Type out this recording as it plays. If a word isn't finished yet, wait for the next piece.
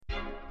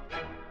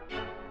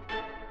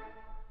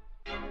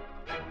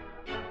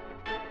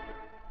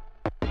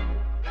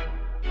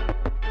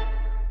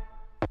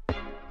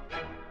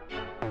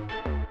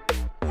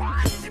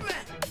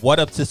What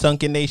up,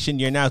 Sasunkin Nation?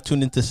 You're now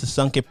tuned into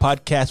Sasunkin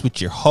Podcast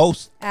with your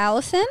host,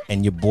 Allison,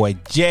 and your boy,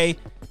 Jay.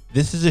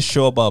 This is a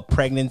show about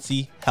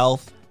pregnancy,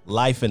 health,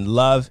 life, and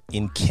love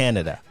in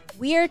Canada.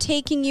 We are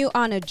taking you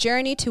on a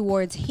journey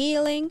towards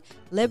healing,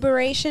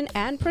 liberation,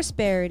 and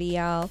prosperity,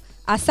 y'all.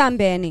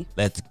 Asambeni.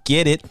 Let's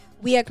get it.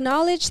 We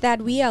acknowledge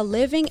that we are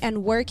living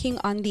and working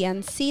on the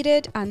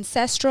unceded,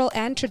 ancestral,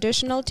 and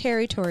traditional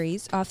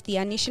territories of the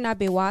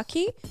Anishinaabe,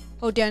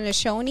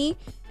 Haudenosaunee,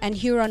 and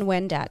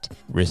Huron-Wendat.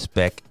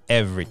 Respect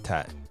every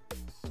time.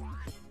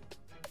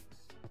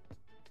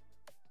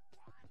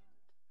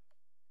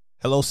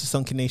 Hello,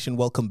 Sasunkin Nation.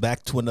 Welcome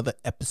back to another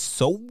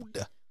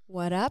episode.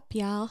 What up,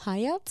 y'all? How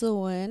y'all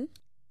doing?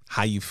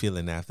 How you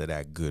feeling after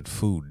that good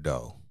food,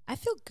 though? I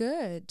feel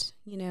good.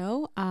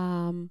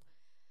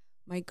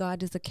 My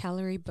God is a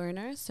calorie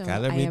burner, so I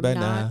am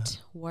not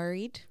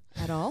worried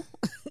at all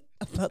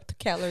about the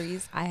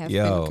calories I have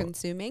been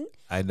consuming.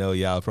 I know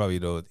y'all probably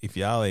know. If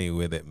y'all ain't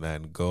with it,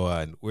 man, go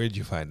on. Where'd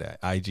you find that?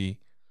 IG?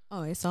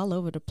 Oh, it's all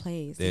over the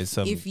place.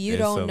 If you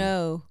don't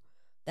know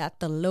that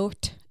the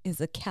lot is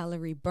a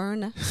calorie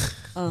burner,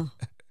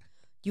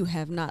 you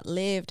have not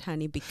lived,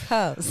 honey,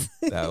 because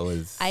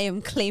I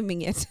am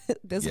claiming it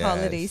this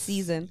holiday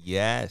season.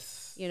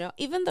 Yes.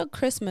 Even though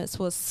Christmas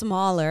was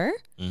smaller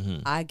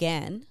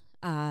again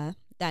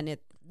than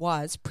it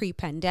was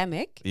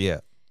pre-pandemic.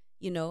 Yeah.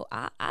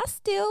 I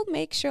still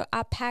make sure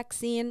I pack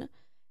in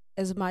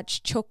as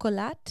much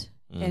chocolate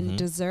and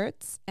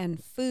desserts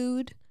and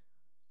food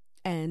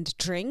and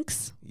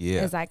drinks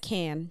as I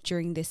can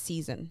during this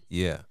season.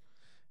 Yeah.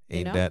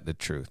 Ain't that the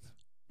truth?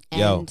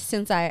 And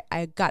since I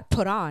got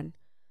put on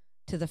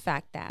to the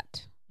fact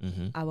that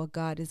our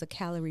God is a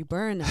calorie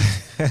burner,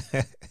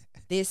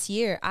 this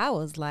year I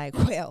was like,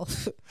 well,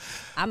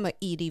 I'm going to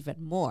eat even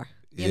more.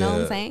 You know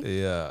what I'm saying?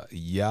 Yeah.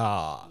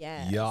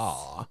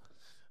 Yes.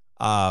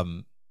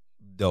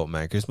 Dope,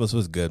 man. Christmas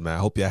was good, man. I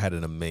hope y'all had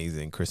an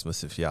amazing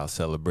Christmas if y'all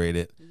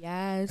celebrated.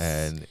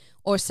 Yes.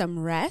 Or some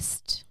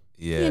rest.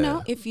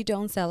 Yeah. If you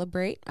don't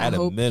celebrate, At I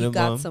hope minimum, you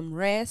got some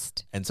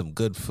rest. And some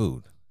good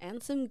food.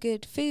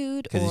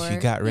 Because if you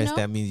got rest,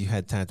 that means you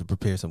had time to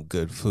prepare some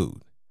good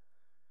food.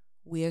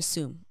 We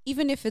assume.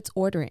 Even if it's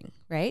ordering,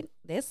 right?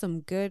 There's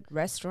some good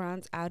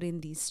restaurants out in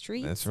these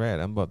streets. That's right.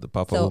 I'm about to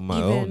pop up with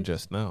my own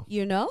just now.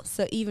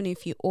 So even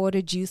if you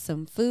ordered you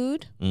some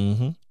food,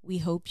 we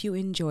hope you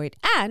enjoyed.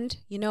 And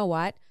you know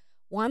what?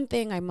 One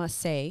thing I must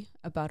say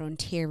about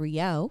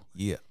Ontario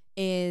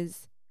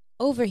is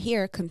over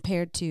here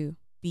compared to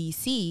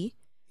BC,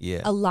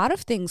 a lot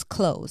of things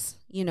close.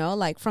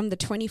 Like from the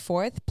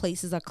 24th,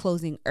 places are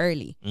closing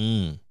early.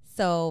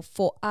 So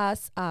for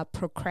us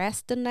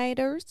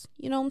procrastinators,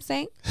 you know what I'm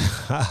saying?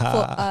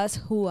 For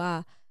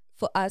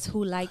us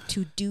who like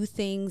to do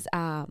things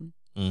last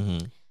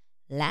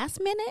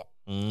minute,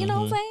 you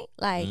know what I'm saying?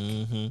 Like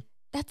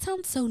that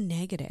sounds so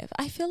negative.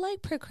 I feel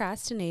like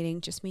procrastinating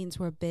just means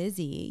we're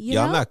busy. You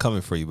know? I'm not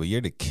coming for you, but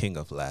you're the king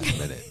of last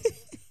minute.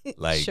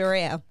 Like sure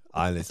am.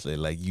 Honestly,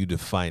 like you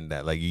define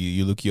that. Like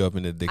you look you up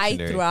in the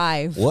dictionary. I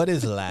thrive. What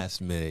is last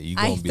minute?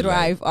 I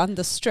thrive on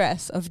the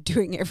stress of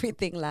doing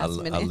everything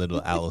last minute. A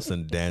little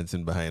Allison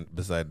dancing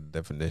beside the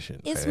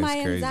definition. It's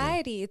my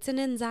anxiety. It's an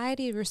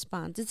anxiety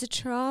response. It's a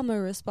trauma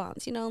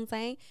response. You know what I'm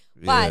saying?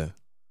 Yeah. But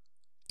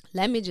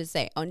let me just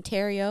say,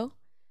 Ontario,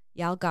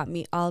 y'all got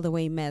me all the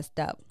way messed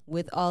up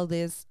with all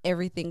this.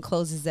 Everything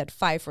closes at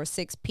 5 or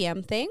 6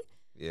 p.m. thing.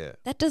 Yeah,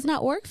 that does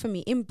not work for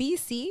me. In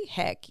BC,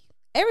 heck.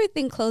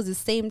 Everything closes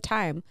same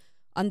time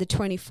on the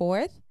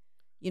 24th.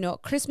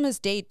 Christmas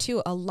Day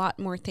too, a lot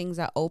more things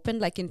are open,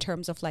 like in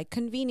terms of like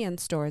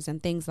convenience stores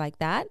and things like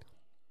that.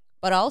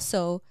 But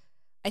also,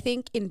 I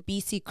think in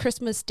BC,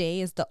 Christmas Day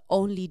is the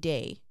only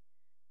day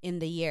in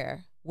the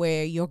year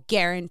where you're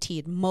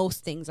guaranteed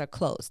most things are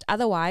closed.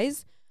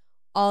 Otherwise,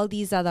 all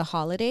these other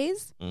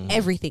holidays,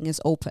 everything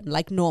is open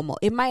like normal.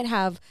 It might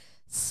have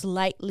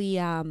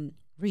slightly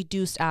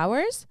reduced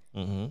hours,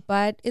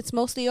 but it's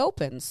mostly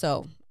open.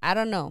 So I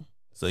don't know.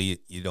 So you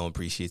don't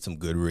appreciate some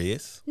good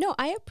race? No,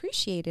 I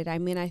appreciate it. I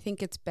mean, I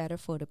think it's better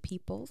for the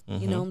people.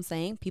 You know what I'm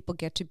saying? People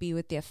get to be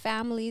with their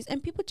families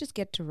and people just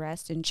get to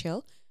rest and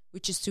chill,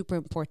 which is super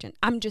important.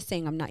 I'm just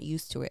saying I'm not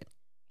used to it.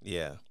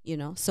 Yeah.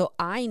 So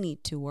I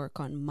need to work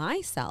on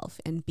myself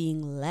and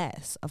being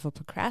less of a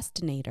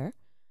procrastinator.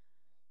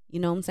 You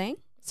know what I'm saying?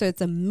 So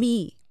it's a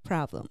me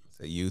problem.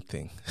 It's a you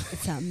thing.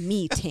 It's a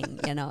me thing,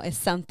 It's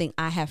something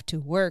I have to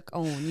work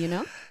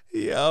on,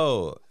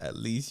 Yo, at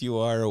least you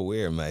are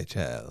aware, my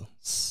child.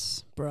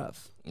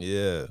 Bruv.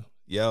 Yeah.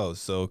 Yo,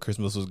 so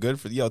Christmas was good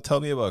for you. Yo,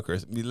 tell me about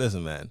Christmas.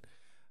 Listen, man.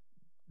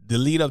 The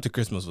lead up to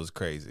Christmas was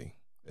crazy.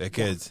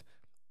 Because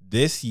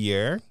this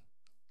year,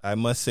 I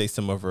must say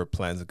some of our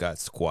plans got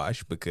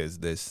squashed because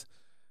this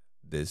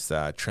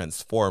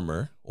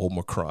transformer,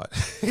 Omicron,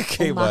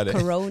 came out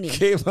of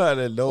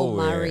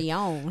nowhere.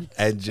 Omarion.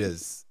 And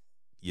just,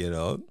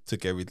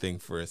 took everything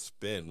for a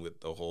spin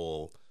with the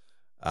whole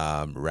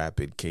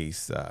rapid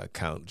case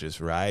count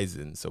just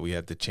rising. So we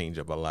had to change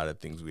up a lot of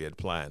things we had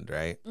planned,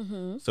 right?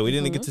 So we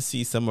didn't get to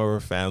see some of our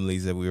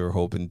families that we were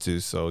hoping to.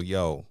 So,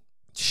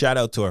 shout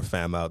out to our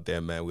fam out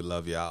there, man. We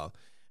love y'all.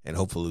 And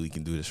hopefully we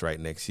can do this right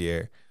next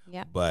year.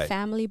 Yeah. But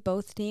family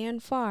both near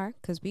and far,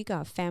 because we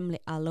got family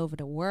all over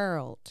the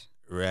world.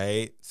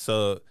 Right.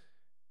 So,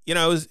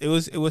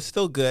 it was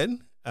still good.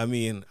 I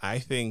mean, I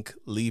think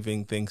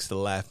leaving things to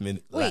last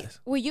minute. Wait,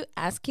 were you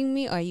asking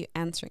me or are you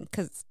answering?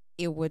 Because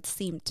it would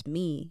seem to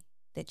me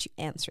that you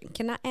answering.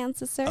 Can I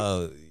answer, sir?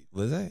 Oh,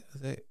 was I?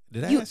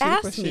 Did I you answer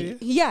asked the question? me.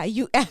 Yeah,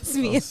 you asked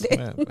me. Oh,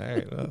 snap. All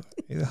right.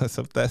 Well,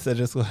 sometimes I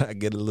just want to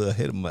get a little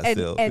hit of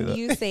myself. And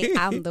you say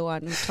I'm the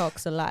one who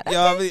talks a lot.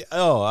 Okay.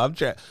 I'm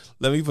trying.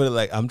 Let me put it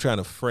like I'm trying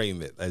to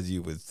frame it, as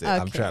you would say. Okay.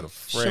 I'm trying to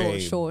frame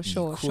the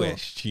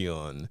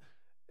question.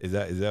 Is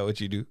that what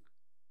you do?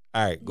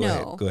 All right, go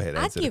ahead.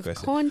 Answer I give the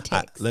question.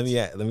 Context. Let me.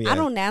 I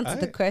don't answer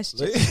the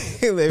question,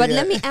 let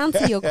let me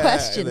answer your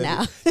question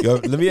now.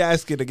 Let me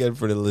ask it again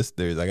for the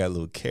listeners. I got a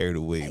little carried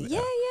away.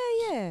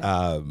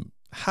 Yeah.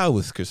 How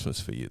was Christmas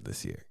for you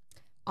this year?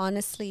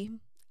 Honestly,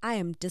 I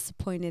am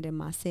disappointed in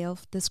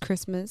myself this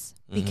Christmas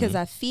because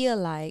I feel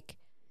like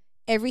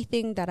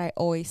everything that I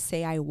always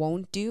say I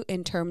won't do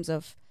in terms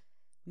of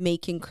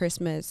making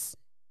Christmas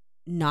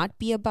not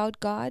be about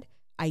God,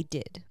 I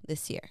did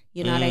this year.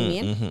 You know what I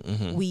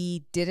mean?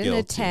 We didn't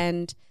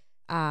attend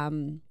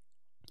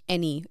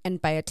any,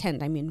 and by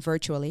attend, I mean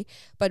virtually,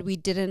 but we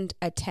didn't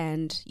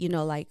attend,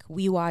 like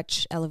we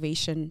watch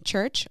Elevation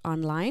Church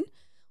online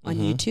on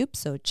YouTube.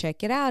 So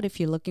check it out if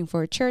you're looking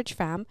for a church,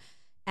 fam.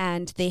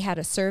 And they had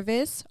a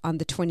service on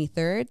the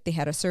 23rd. They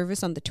had a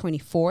service on the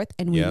 24th,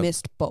 and we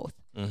missed both.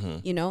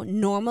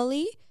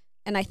 Normally,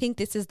 and I think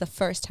this is the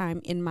first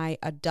time in my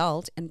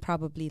adult and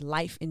probably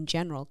life in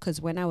general, because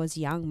when I was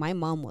young, my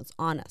mom was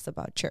on us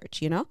about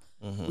church,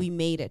 We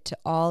made it to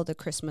all the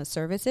Christmas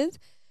services.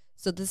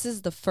 So this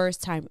is the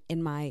first time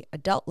in my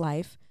adult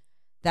life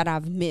that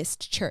I've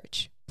missed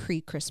church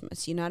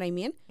pre-Christmas. You know what I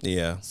mean?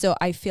 Yeah. So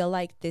I feel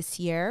like this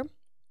year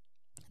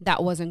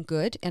that wasn't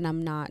good, and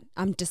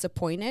I'm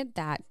disappointed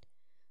that,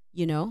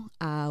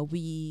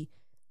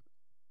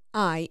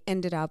 I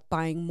ended up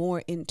buying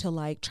more into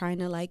like trying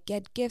to like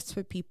get gifts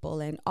for people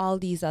and all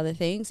these other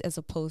things, as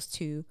opposed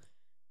to,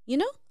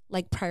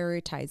 like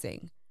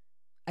prioritizing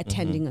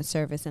attending a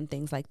service and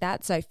things like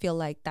that. So I feel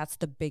like that's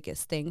the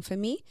biggest thing for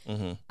me.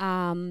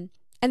 And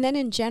then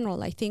in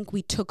general, I think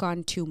we took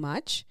on too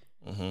much,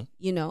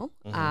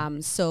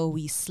 so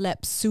we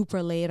slept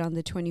super late on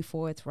the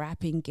 24th,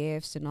 wrapping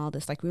gifts and all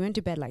this. Like we went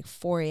to bed like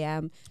 4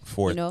 a.m.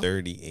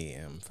 4:30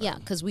 a.m. Yeah,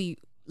 because we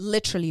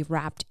literally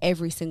wrapped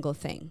every single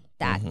thing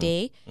that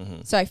day.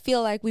 So I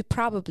feel like we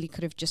probably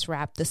could have just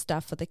wrapped the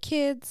stuff for the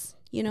kids,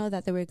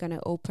 that they were going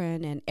to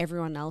open, and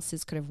everyone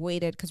else's could have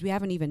waited, because we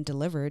haven't even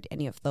delivered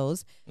any of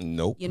those.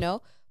 Nope.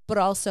 But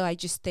also I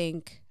just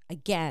think,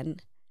 again,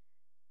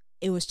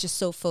 it was just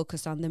so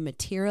focused on the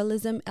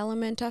materialism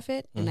element of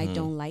it, and I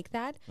don't like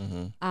that.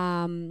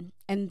 And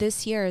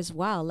this year as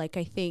well, like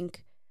I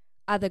think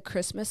other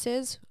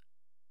Christmases,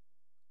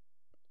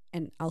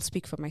 and I'll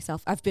speak for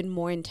myself, I've been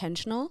more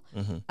intentional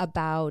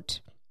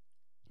about,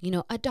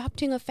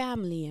 adopting a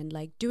family and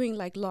like doing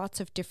like lots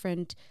of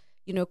different,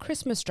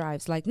 Christmas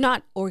drives, like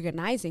not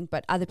organizing,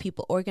 but other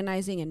people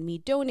organizing and me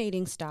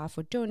donating stuff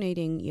or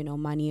donating,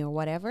 money or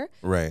whatever.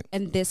 Right.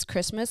 And this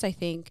Christmas, I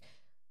think,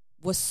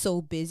 was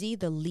so busy,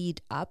 the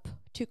lead up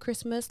to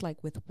Christmas,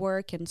 like with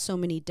work and so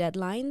many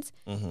deadlines,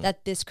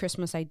 that this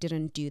Christmas I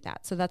didn't do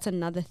that. So that's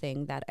another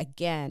thing that,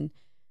 again,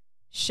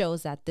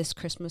 shows that this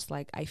Christmas,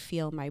 like I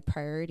feel my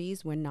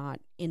priorities were not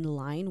in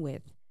line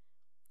with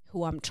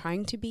who I'm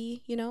trying to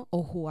be,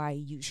 or who I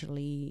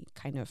usually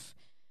kind of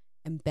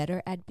am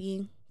better at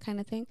being, kind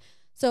of thing.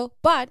 So,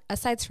 but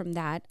aside from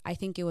that, I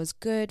think it was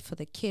good for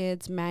the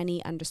kids.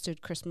 Manny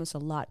understood Christmas a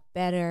lot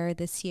better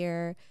this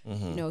year.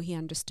 He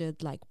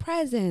understood like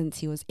presents.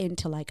 He was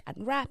into like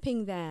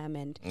unwrapping them,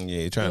 and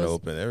you're trying to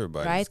open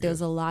everybody. Right, there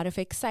was a lot of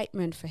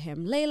excitement for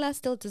him. Layla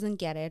still doesn't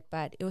get it,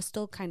 but it was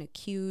still kind of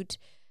cute.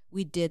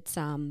 We did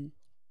some,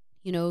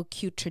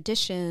 cute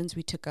traditions.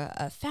 We took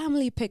a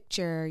family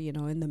picture,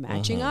 in the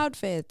matching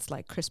outfits,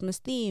 like Christmas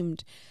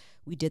themed.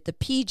 We did the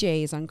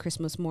PJs on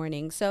Christmas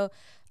morning. So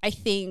I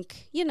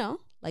think,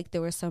 like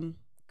there were some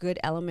good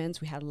elements.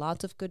 We had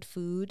lots of good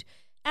food.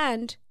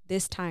 And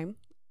this time,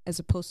 as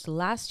opposed to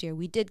last year,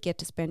 we did get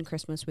to spend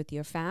Christmas with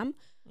your fam.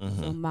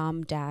 So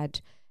mom, dad,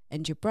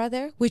 and your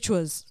brother, which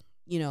was,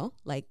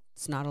 like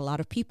it's not a lot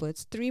of people.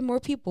 It's 3 more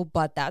people,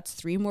 but that's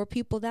 3 more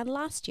people than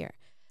last year.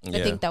 Yeah.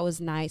 I think that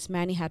was nice.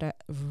 Manny had a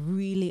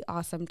really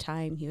awesome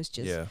time. He was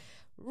just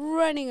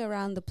running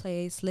around the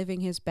place,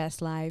 living his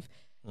best life.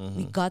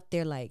 We got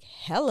there like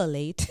hella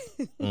late,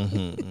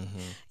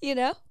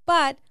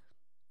 but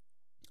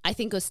I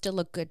think it was still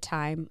a good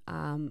time.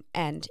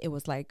 And it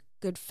was like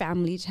good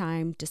family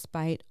time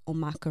despite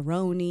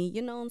macaroni,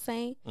 you know what I'm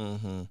saying?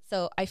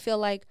 So I feel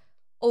like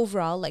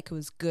overall, like it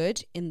was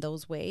good in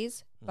those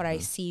ways, but I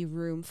see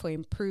room for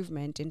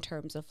improvement in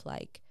terms of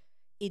like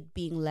it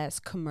being less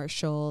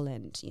commercial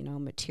and,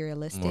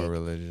 materialistic, more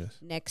religious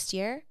next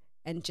year,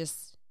 and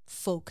just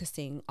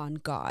focusing on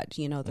God,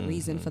 the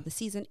reason for the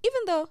season,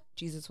 even though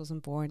Jesus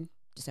wasn't born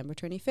December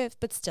 25th,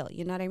 but still,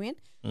 you know what I mean?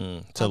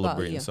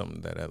 Celebrating you?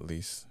 something that at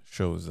least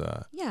shows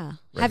Yeah,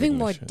 having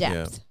more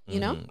recognition. depth, Yeah. you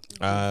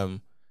know?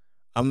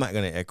 I'm not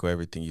going to echo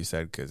everything you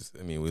said because,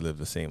 I mean, we live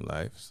the same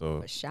life.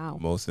 So For sure.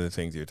 most of the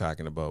things you're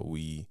talking about,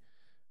 we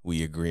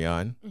agree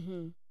on.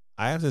 Mm-hmm.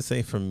 I have to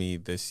say for me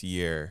this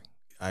year,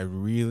 I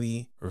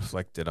really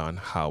reflected on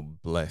how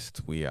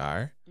blessed we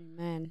are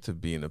Amen. to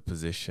be in a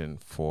position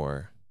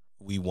for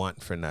we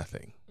want for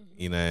nothing.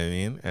 Mm-hmm. You know what I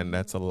mean? And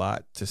that's a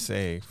lot to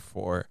say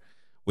for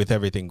with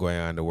everything going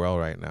on in the world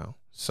right now.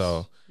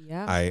 So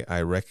Yeah.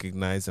 I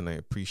recognize and I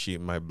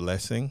appreciate my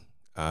blessing.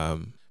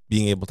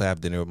 Being able to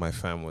have dinner with my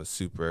family was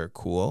super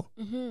cool.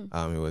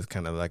 Mm-hmm. It was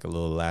kind of like a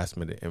little last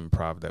minute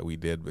improv that we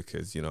did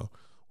because, you know,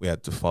 we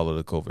had to follow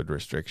the COVID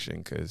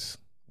restriction because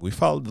we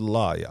followed the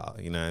law, y'all.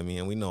 You know what I mean?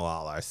 And we know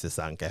all our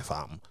Sisanke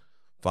fam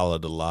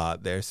followed the law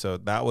there. So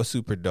that was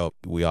super dope.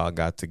 We all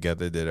got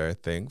together, did our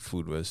thing.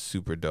 Food was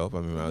super dope.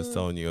 I mean, I was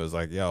telling you, it was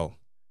like, yo,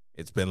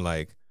 it's been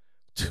like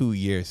 2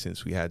 years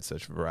since we had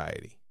such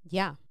variety.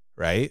 Yeah.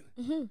 Right?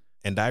 Mm-hmm.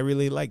 And I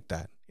really liked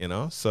that, you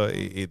know? So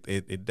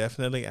it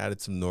definitely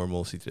added some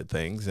normalcy to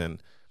things.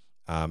 And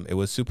it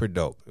was super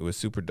dope. It was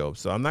super dope.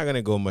 So I'm not going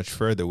to go much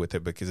further with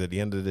it because at the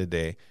end of the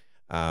day,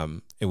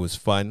 it was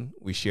fun.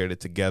 We shared it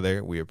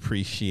together. We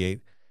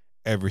appreciate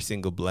every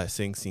single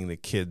blessing, seeing the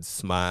kids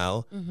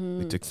smile. Mm-hmm.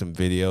 We took some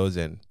videos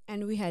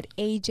And we had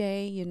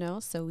AJ, you know,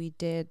 so we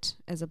did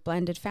as a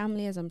blended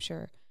family, as I'm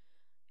sure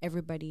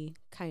everybody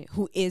kind of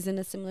who is in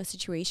a similar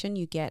situation,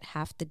 you get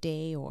half the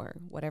day or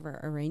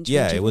whatever arrangement.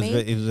 yeah, you've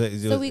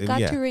made. So we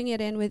got yeah, to ring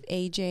it in with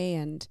AJ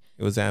and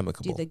it was do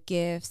amicable. the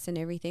gifts and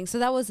everything. So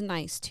that was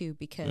nice too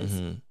because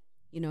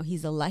you know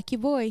he's a lucky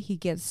boy. He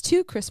gets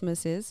 2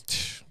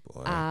 Christmases.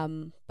 Boy.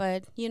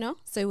 But you know,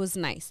 so it was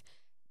nice.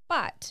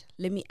 But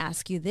let me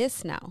ask you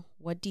this now: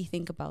 what do you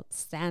think about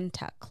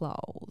Santa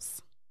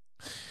Claus?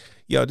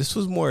 Yo, this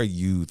was more a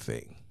you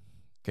thing.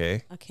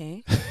 Okay.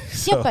 Okay.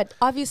 So, Yeah, but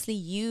obviously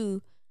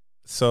you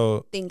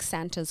so think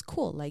Santa's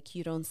cool. Like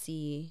you don't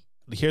see.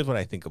 here's what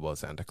I think about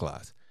Santa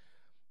Claus.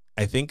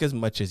 I think as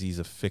much as he's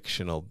a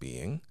fictional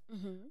being,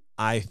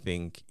 I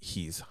think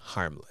he's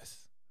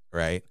harmless,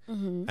 right?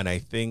 Mm-hmm. And I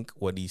think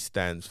what he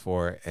stands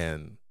for,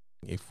 and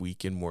if we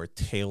can more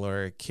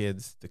tailor our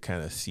kids to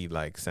kind of see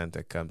like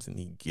Santa comes and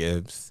he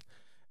gives,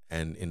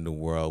 and in the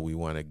world we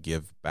want to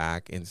give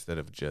back instead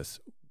of just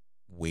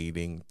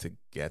waiting to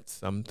get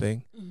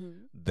something,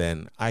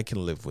 then I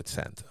can live with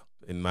Santa.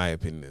 In my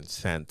opinion,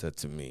 Santa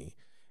to me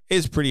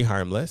is pretty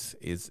harmless.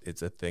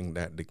 It's a thing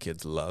that the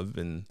kids love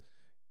and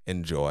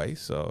enjoy.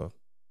 So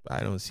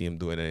I don't see him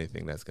doing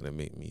anything that's gonna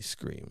make me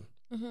scream.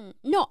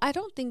 No, I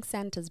don't think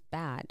Santa's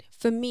bad.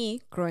 For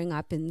me, growing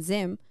up in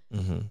Zim,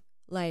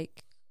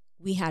 like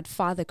we had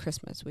Father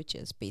Christmas, which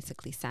is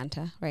basically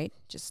Santa, right?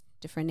 Just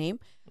different name.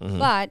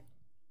 But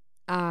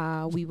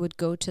we would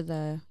go to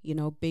the, you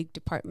know, big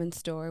department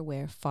store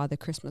where Father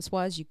Christmas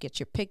was. You get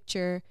your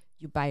picture,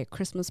 you buy a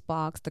Christmas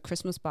box. The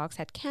Christmas box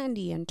had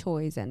candy and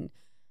toys, and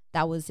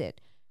that was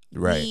it.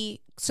 Right.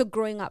 So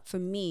growing up for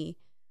me,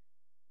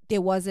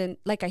 there wasn't,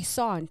 like I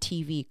saw on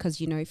TV, because,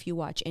 you know, if you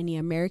watch any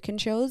American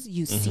shows,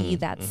 you see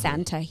that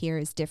Santa here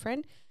is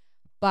different.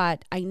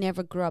 But I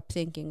never grew up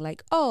thinking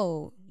like,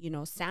 oh, you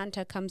know,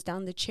 Santa comes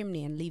down the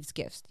chimney and leaves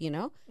gifts, you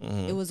know?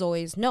 It was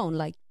always known,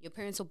 like your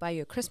parents will buy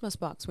you a Christmas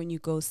box when you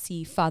go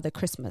see Father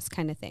Christmas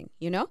kind of thing,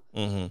 you know?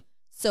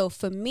 So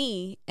for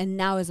me, and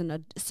now as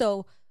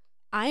so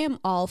I am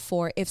all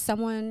for, if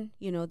someone,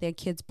 you know, their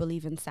kids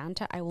believe in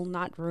Santa, I will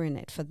not ruin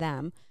it for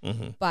them.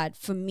 But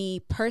for me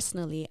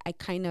personally, I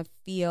kind of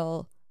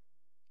feel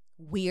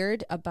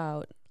weird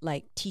about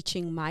like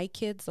teaching my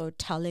kids or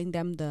telling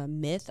them the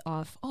myth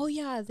of, oh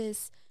yeah,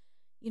 this,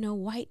 you know,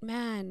 white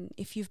man,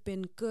 if you've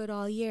been good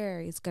all year,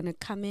 is gonna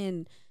come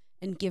in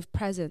and give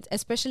presents,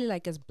 especially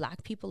like as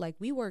Black people, like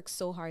we work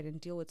so hard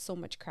and deal with so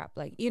much crap,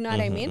 like, you know what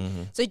I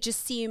mean? So it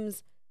just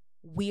seems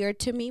weird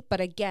to me.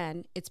 But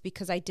again, it's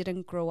because I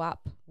didn't grow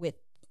up with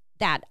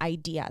that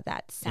idea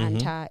that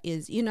Santa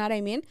is, you know what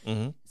I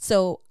mean?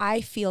 So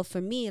I feel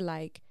for me,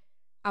 like,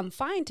 I'm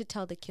fine to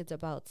tell the kids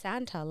about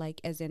Santa,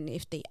 like, as in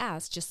if they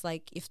ask, just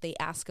like if they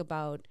ask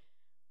about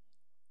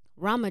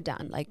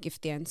Ramadan, like if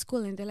they're in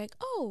school and they're like,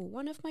 oh,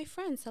 one of my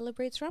friends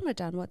celebrates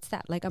Ramadan, what's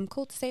that? Like, I'm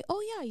cool to say,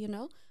 oh yeah, you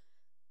know,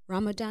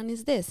 Ramadan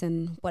is this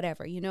and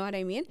whatever, you know what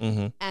I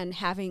mean? And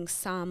having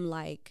some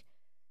like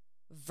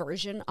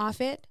version of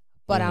it,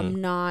 but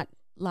I'm not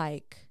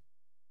like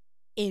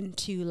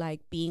into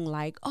like being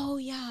like, oh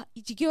yeah,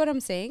 do you get what I'm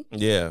saying?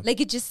 Yeah.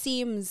 Like it just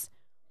seems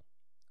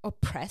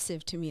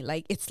oppressive to me.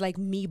 Like it's like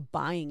me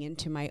buying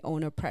into my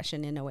own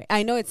oppression in a way.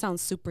 I know it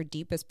sounds super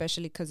deep,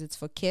 especially because it's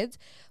for kids,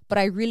 but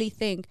I really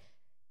think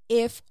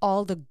if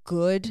all the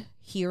good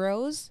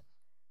heroes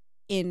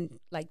in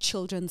like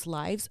children's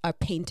lives are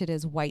painted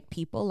as white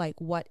people, like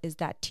what is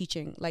that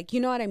teaching? Like,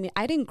 you know what I mean?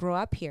 I didn't grow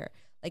up here.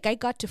 Like I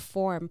got to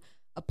form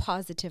a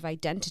positive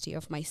identity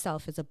of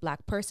myself as a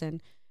Black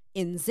person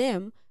in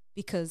Zim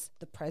because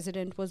the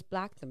president was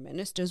Black, the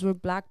ministers were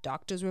Black,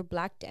 doctors were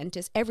Black,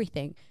 dentists,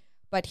 everything.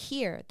 But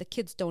here, the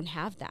kids don't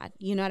have that.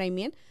 You know what I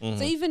mean? Mm-hmm.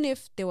 So even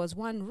if there was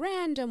one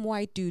random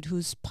white dude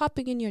who's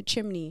popping in your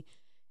chimney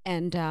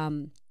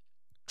and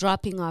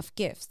dropping off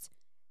gifts,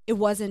 it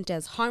wasn't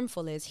as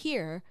harmful as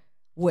here.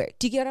 Where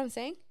do you get what I'm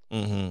saying?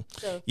 Mm-hmm.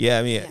 So, Yeah,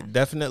 I mean,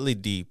 definitely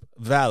deep,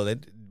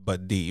 valid,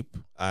 but deep.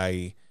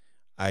 I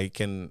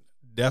can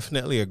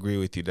definitely agree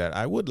with you that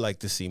I would like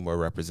to see more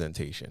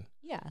representation.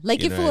 yeah.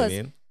 Like You if know it what I was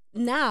mean?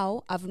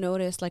 now, I've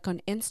noticed like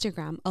on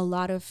Instagram, a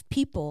lot of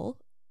people,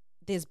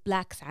 there's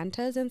Black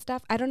Santas and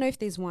stuff. I don't know if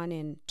there's one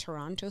in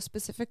Toronto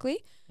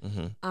specifically.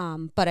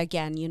 Mm-hmm. But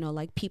again, you know,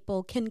 like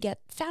people can get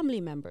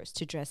family members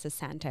to dress as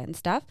Santa and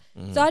stuff.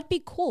 Mm-hmm. So I'd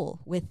be cool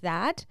with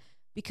that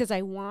because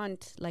I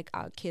want like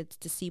our kids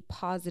to see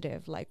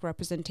positive like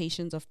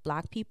representations of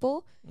Black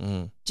people.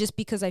 Mm-hmm. Just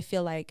because I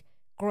feel like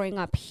growing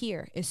up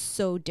here is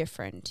so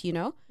different, you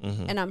know?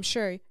 Mm-hmm. And I'm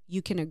sure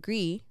you can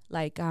agree,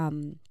 like,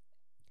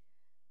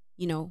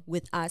 you know,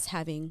 with us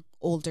having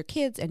older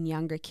kids and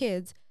younger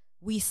kids,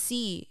 we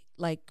see,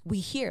 like, we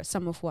hear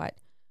some of what,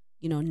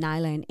 you know,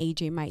 Nyla and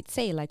AJ might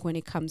say, like, when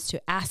it comes to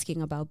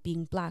asking about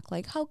being Black,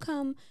 like, how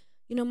come,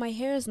 you know, my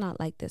hair is not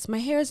like this? My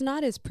hair is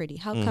not as pretty.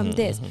 How come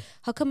this?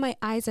 How come my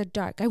eyes are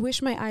dark? I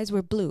wish my eyes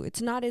were blue.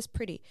 It's not as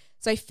pretty.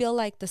 So I feel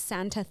like the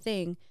Santa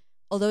thing,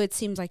 although it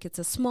seems like it's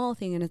a small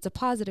thing and it's a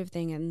positive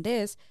thing and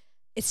this,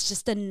 it's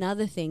just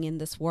another thing in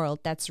this world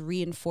that's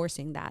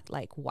reinforcing that,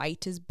 like,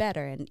 white is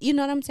better. And you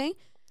know what I'm saying?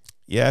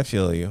 Yeah, I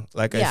feel you.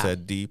 Like I Yeah.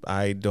 said, deep.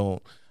 I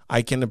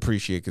can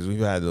appreciate because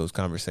we've had those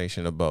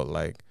conversations about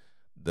like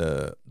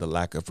the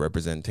lack of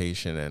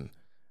representation and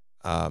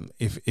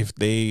if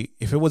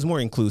it was more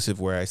inclusive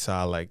where I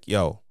saw like,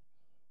 yo,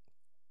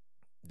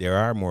 there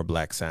are more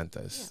Black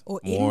Santas.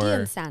 Or more,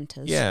 Indian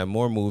Santas. Yeah,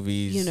 more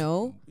movies. You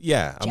know?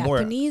 Yeah.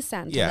 Japanese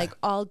Santa. yeah. Like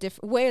all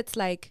different, where it's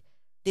like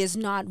there's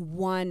not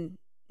one,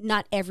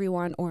 not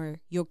everyone or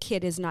your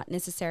kid is not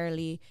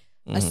necessarily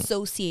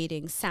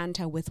associating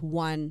Santa with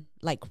one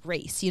like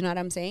race. You know what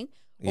I'm saying?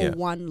 Or Yeah.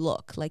 one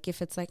look. Like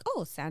if it's like,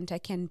 oh, Santa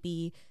can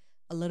be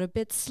a little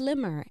bit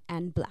slimmer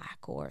and Black,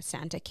 or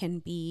Santa can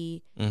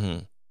be,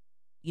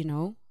 you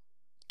know,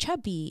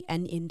 chubby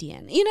and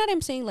Indian. You know what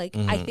I'm saying? Like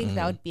I think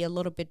that would be a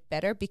little bit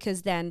better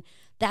because then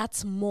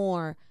that's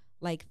more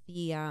like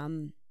the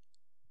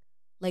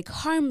like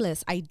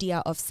harmless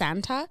idea of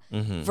Santa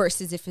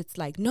versus if it's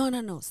like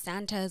no,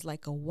 Santa is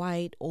like a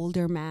white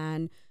older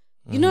man.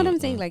 You know what I'm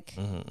saying? Like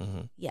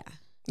yeah.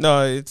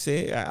 No, it's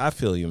I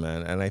feel you,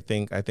 man, and I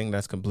think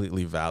that's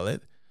completely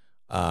valid.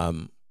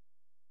 I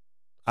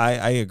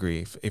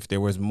agree. If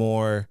there was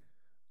more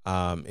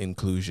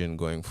inclusion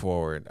going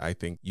forward, I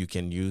think you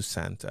can use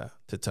Santa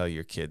to tell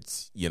your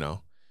kids, you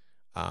know,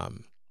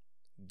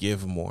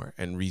 give more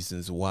and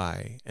reasons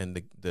why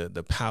and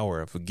the power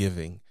of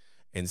giving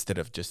instead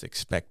of just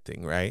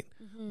expecting, right?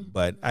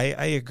 But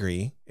I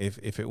agree.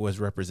 If it was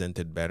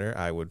represented better,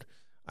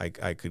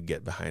 I could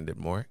get behind it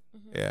more.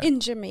 Yeah. In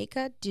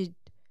Jamaica,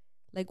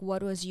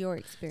 what was your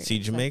experience? See,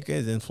 Jamaica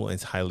is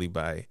influenced highly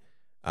by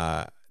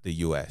the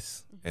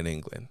U.S. and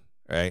England,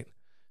 right?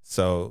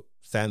 So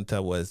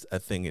Santa was a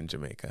thing in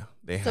Jamaica.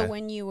 So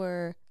when you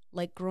were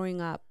like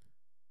growing up,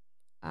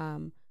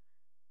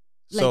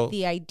 so,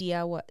 the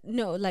idea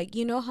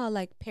you know how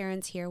like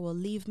parents here will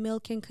leave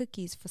milk and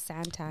cookies for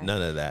Santa.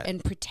 None of that.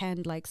 And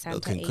pretend like Santa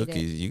milk and ate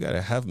cookies. it. You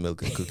gotta have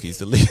milk and cookies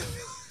to leave.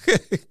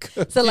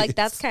 So like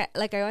that's kind of,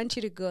 like I want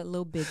you to go a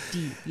little bit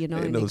deep, you know.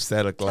 Ain't no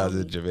Santa Claus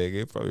in Jamaica.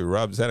 You probably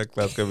rob Santa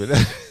Claus coming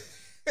out.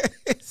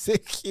 Say,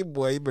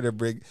 boy, you better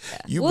bring.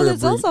 You well, better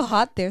it's bring, also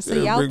hot there, so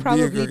y'all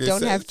probably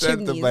don't have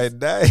Santa chimneys. might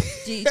die.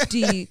 Do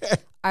you,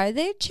 are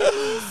there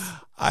chimneys?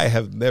 I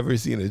have never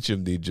seen a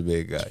chimney in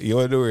Jamaica. You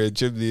want to know where a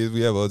chimney is? We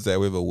have outside.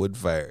 We have a wood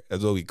fire.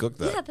 That's what we cooked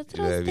on. Yeah, that's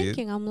what I was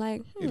thinking. I'm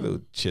like, You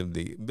know,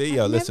 chimney. But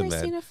yo, I've listen,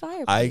 never seen man. a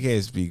fireplace. I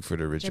can't speak for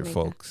the richer Jamaica.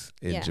 folks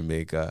in Yeah.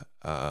 Jamaica.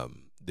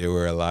 There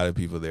were a lot of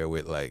people there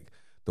with like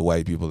the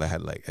white people that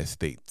had like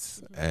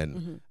estates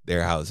and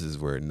their houses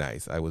were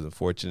nice. I wasn't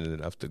fortunate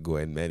enough to go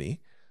in many,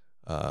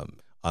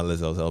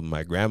 unless I was helping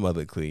my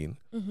grandmother clean.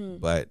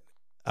 But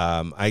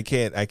I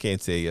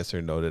can't say yes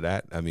or no to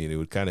that. I mean, it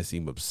would kind of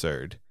seem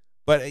absurd.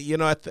 But you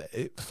know,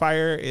 a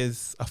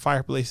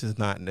fireplace is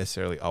not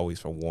necessarily always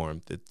for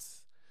warmth.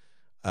 It's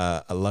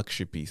a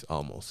luxury piece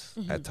almost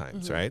at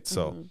times, right?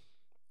 So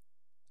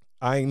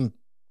I'm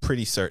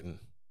pretty certain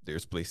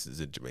there's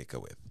places in Jamaica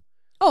with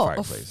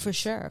fireplaces, for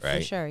sure,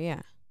 right?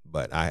 yeah.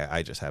 But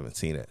I just haven't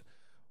seen it.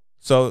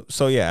 So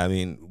yeah, I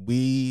mean,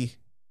 we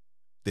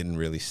didn't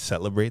really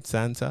celebrate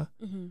Santa,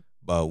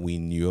 but we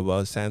knew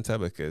about Santa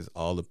because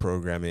all the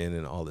programming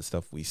and all the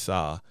stuff we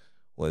saw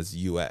was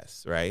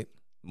U.S., right?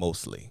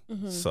 Mostly.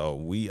 So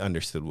we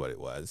understood what it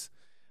was.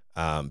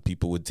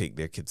 People would take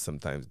their kids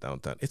sometimes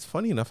downtown. It's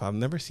funny enough, I've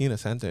never seen a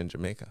Santa in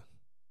Jamaica.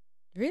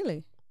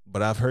 Really?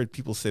 But I've heard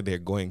people say they're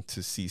going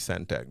to see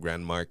Santa at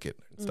Grand Market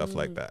and stuff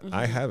like that.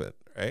 I haven't,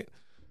 right?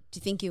 Do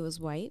you think it was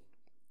white?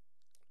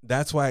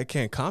 That's why I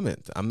can't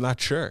comment. I'm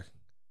not sure.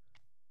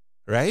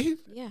 Right?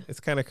 Yeah. It's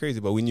kind of crazy,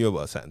 but we knew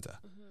about Santa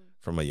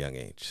from a young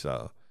age.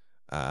 So,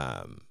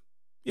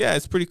 yeah,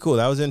 it's pretty cool.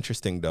 That was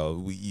interesting, though.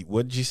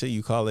 What did you say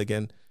you call it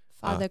again?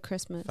 Father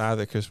Christmas.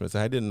 Father Christmas.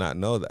 I did not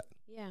know that.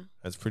 Yeah.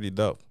 That's pretty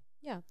dope.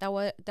 Yeah,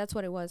 that's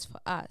what it was for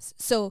us.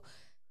 So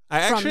I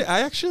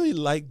actually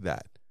like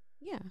that.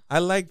 yeah. I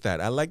like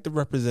that. I like the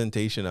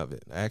representation of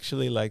it. I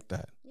actually like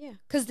that. Yeah,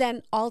 because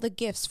then all the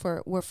gifts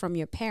were from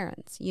your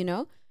parents, you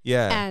know?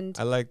 Yeah, And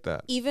I like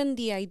that. even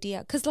the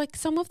idea, because like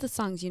some of the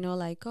songs, you know,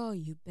 like, oh,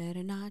 you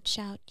better not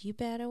shout, you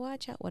better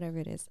watch out, whatever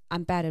it is.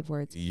 I'm bad at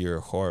words. You're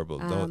horrible.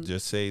 Don't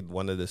just say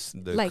one of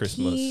the like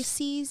Christmas. he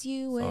sees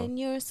you when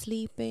you're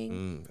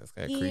sleeping. That's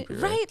kind of creepy,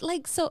 right? Right?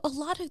 Like, so a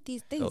lot of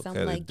these things,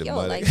 I'm like, yo,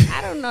 demonic. like,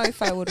 I don't know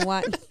if I would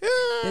want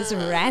this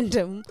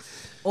random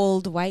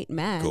old white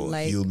man, Go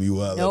like, heal me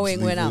while knowing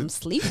I'm when I'm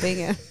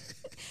sleeping.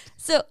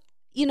 So,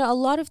 you know, a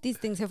lot of these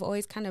things have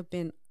always kind of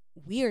been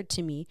weird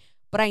to me.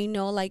 But I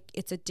know, like,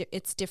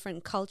 it's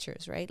different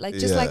cultures, right? Like,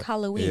 just like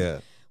Halloween. Yeah.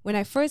 When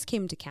I first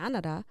came to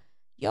Canada,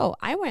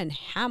 I went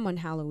ham on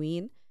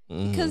Halloween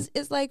because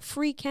it's like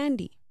free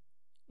candy.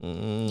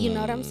 You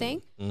know what I'm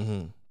saying?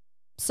 Mm-hmm.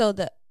 So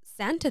the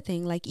Santa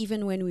thing, like,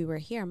 even when we were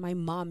here, my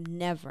mom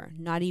never,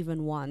 not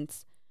even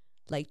once,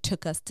 like,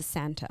 took us to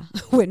Santa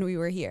when we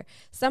were here.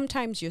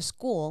 Sometimes your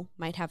school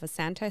might have a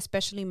Santa,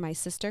 especially my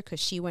sister, because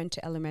she went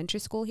to elementary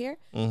school here,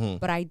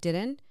 but I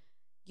didn't.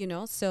 You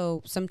know,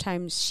 so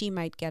sometimes she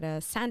might get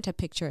a Santa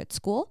picture at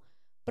school,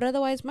 but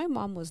otherwise my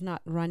mom was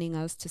not running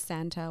us to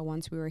Santa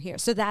once we were here.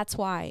 So that's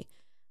why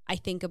I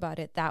think about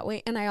it that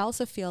way. And I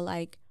also feel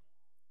like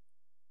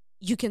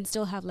you can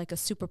still have like a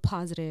super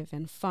positive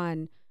and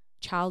fun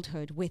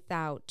childhood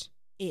without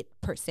it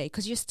per se,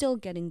 because you're still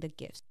getting the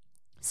gifts.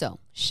 So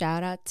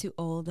shout out to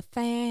all the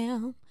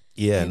fam.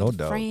 Yeah, and no the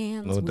doubt.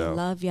 Friends. No we doubt.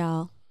 love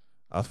y'all.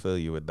 I feel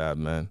you with that,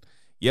 man.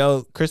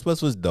 Yo,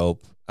 Christmas was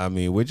dope. I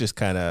mean, we just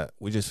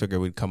figured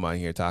we'd come on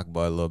here, talk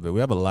about it a little bit. We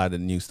have a lot of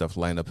new stuff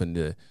lined up in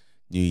the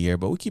new year,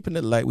 but we're keeping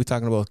it light. We're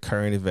talking about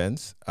current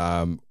events.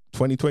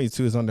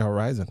 2022 is on the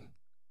horizon.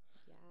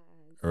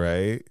 Yes.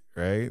 Right.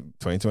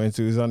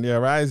 2022 is on the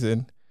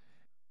horizon.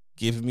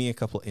 Give me a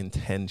couple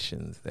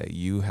intentions that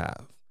you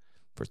have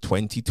for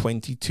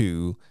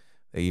 2022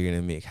 that you're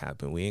going to make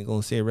happen. We ain't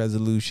going to say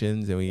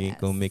resolutions and we ain't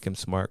going to make them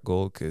SMART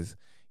goals because,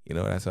 you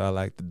know, that's how I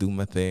like to do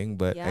my thing.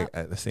 But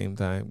at the same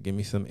time, give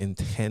me some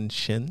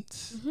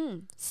intentions.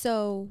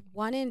 So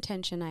one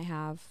intention I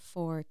have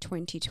for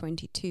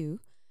 2022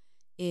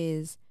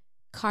 is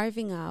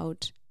carving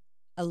out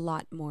a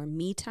lot more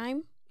me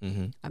time.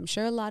 I'm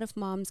sure a lot of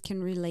moms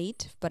can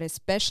relate, but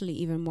especially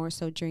even more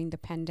so during the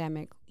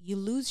pandemic, you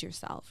lose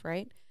yourself,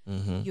 right?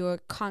 You're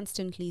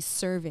constantly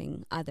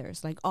serving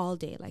others like all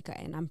day,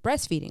 and I'm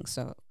breastfeeding.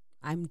 So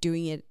I'm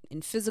doing it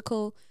in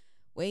physical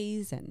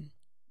ways and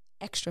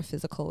extra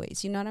physical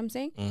ways. You know what I'm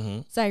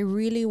saying? So I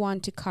really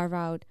want to carve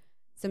out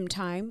some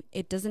time.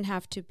 It doesn't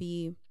have to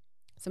be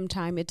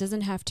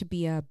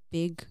a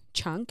big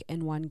chunk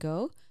in one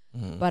go,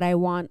 but I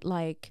want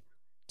like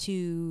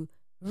to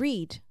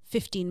read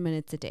 15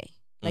 minutes a day.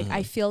 Like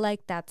I feel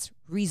like that's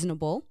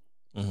reasonable.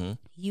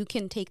 You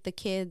can take the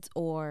kids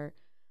or,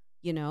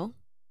 you know,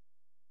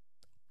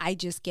 I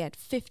just get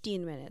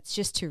 15 minutes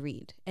just to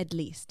read at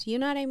least. You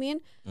know what I mean?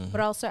 But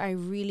also I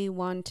really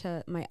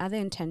my other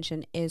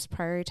intention is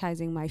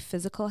prioritizing my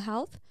physical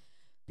health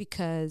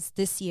because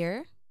this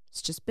year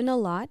it's just been a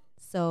lot.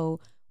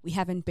 So we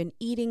haven't been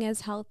eating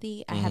as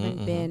healthy. I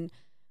haven't been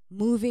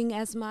moving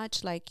as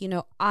much. Like, you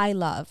know, I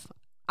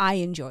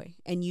enjoy,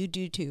 and you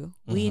do too.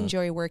 We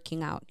enjoy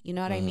working out. You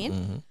know what I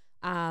mean?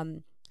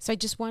 So I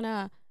just want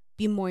to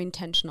be more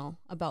intentional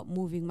about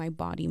moving my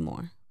body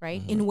more.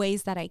 Right? In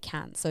ways that I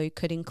can. So it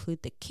could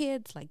include the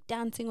kids, like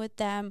dancing with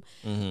them.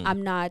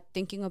 I'm not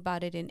thinking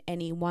about it in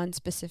any one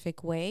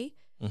specific way,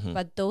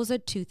 but those are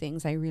two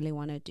things I really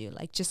want to do.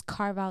 Like just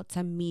carve out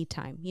some me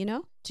time, you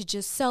know, to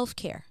just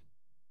self-care.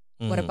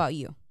 What about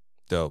you?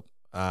 Dope.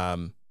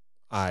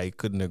 I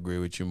couldn't agree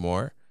with you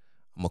more.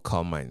 I'm going to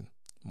call mine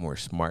more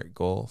SMART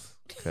goals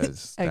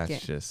because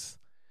that's just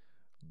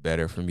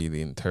better for me to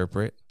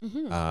interpret.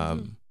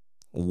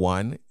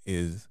 One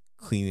is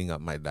cleaning up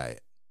my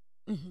diet.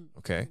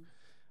 Okay.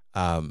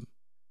 I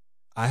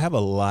have a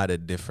lot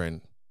of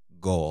different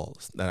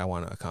goals that I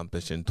want to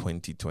accomplish in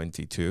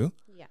 2022.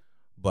 Yeah.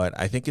 But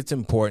I think it's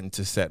important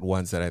to set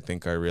ones that I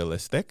think are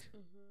realistic.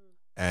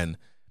 And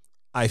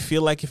I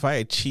feel like if I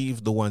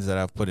achieve the ones that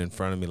I've put in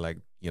front of me, like,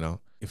 you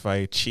know, if I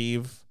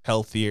achieve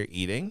healthier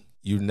eating,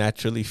 you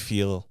naturally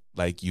feel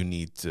like you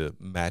need to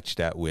match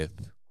that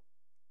with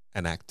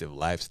an active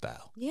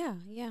lifestyle. Yeah.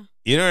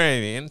 You know what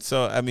I mean?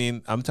 So, I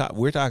mean,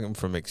 we're talking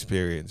from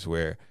experience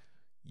where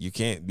you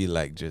can't be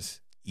like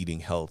just eating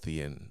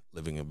healthy and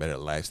living a better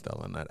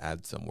lifestyle and not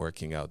add some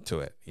working out to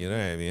it. You know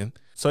what I mean?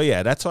 So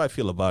yeah, that's how I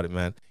feel about it,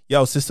 man.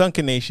 Yo,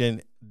 Sisunka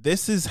Nation,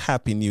 this is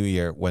Happy New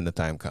Year when the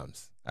time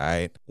comes. All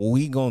right.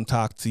 We gonna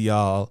talk to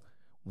y'all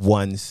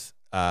once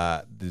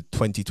the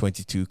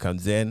 2022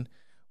 comes in.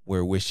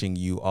 We're wishing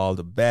you all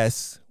the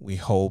best. We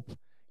hope,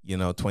 you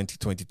know,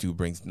 2022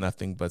 brings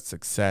nothing but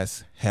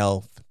success,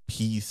 health,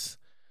 peace,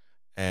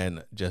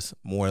 and just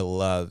more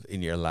love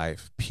in your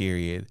life,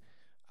 period.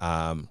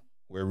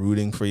 We're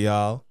rooting for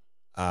y'all.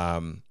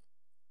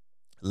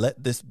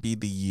 Let this be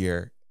the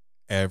year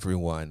every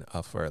one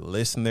of our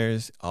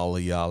listeners. All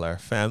of y'all are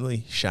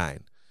family.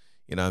 Shine.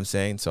 You know what I'm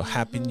saying? So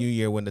Happy New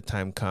Year when the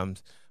time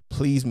comes.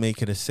 Please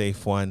make it a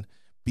safe one.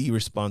 Be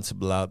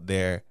responsible out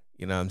there.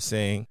 You know what I'm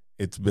saying?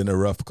 It's been a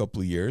rough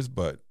couple of years,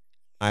 but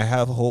I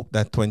have hope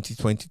that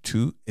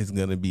 2022 is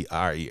going to be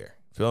our year.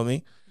 Feel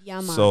me?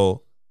 Yeah, man.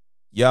 So,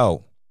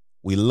 yo,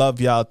 we love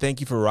y'all. Thank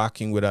you for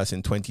rocking with us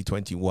in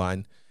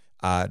 2021.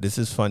 This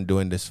is fun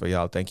doing this for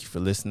y'all. Thank you for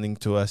listening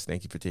to us.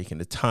 Thank you for taking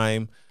the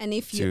time. And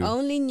if you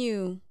only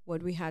knew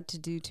what we had to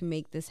do to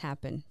make this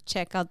happen,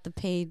 check out the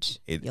page.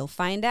 You'll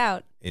find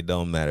out. It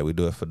don't matter. We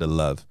do it for the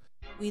love.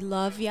 We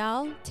love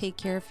y'all. Take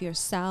care of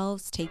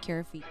yourselves. Take care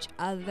of each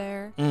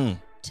other.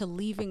 To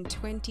leaving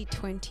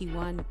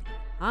 2021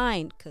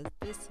 behind, because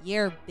this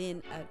year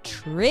been a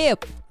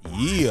trip.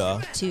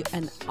 Yeah. To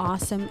an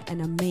awesome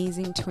and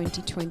amazing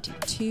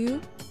 2022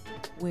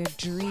 where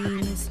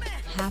dreams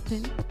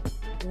happen,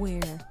 where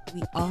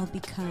we all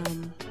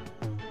become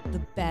the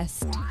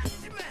best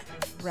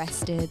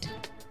rested,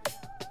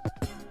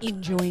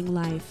 enjoying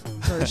life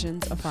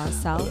versions of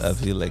ourselves. I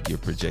feel like you're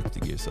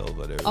projecting yourself,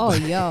 whatever. Oh,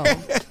 yo.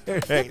 Who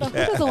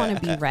doesn't want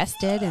to be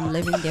rested and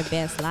living their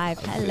best life?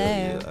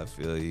 Hello. I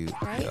feel you.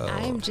 Right?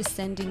 I am just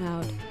sending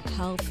out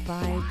health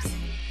vibes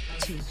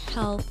to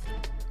health,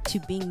 to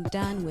being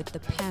done with the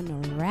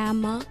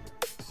panorama.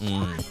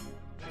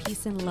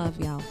 Peace and love,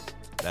 y'all.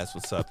 That's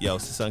what's up. Yo,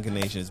 Sisunken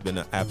Nation, it's been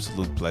an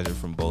absolute pleasure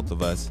from both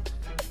of us.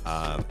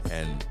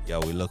 And, yo,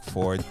 we look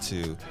forward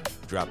to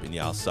dropping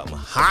y'all something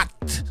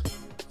hot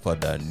for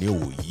the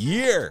new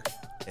year.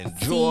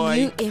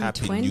 Enjoy.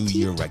 Happy New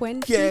Year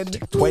again.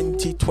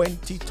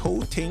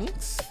 2022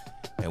 things.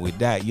 And with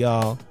that,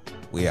 y'all,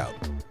 we out.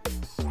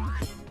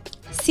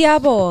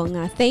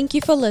 Siabonga, thank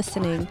you for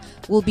listening.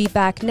 We'll be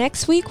back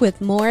next week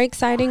with more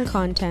exciting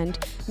content.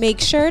 Make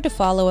sure to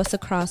follow us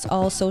across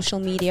all social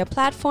media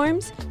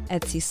platforms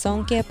at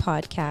Sisonke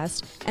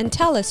Podcast and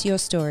tell us your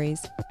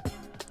stories.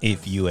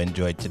 If you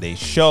enjoyed today's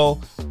show,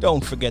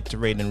 don't forget to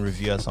rate and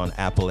review us on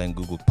Apple and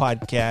Google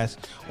Podcasts,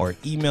 or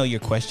email your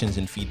questions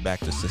and feedback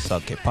to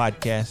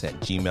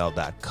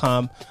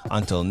sisonkepodcast@gmail.com.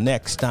 Until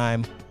next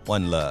time,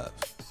 one love.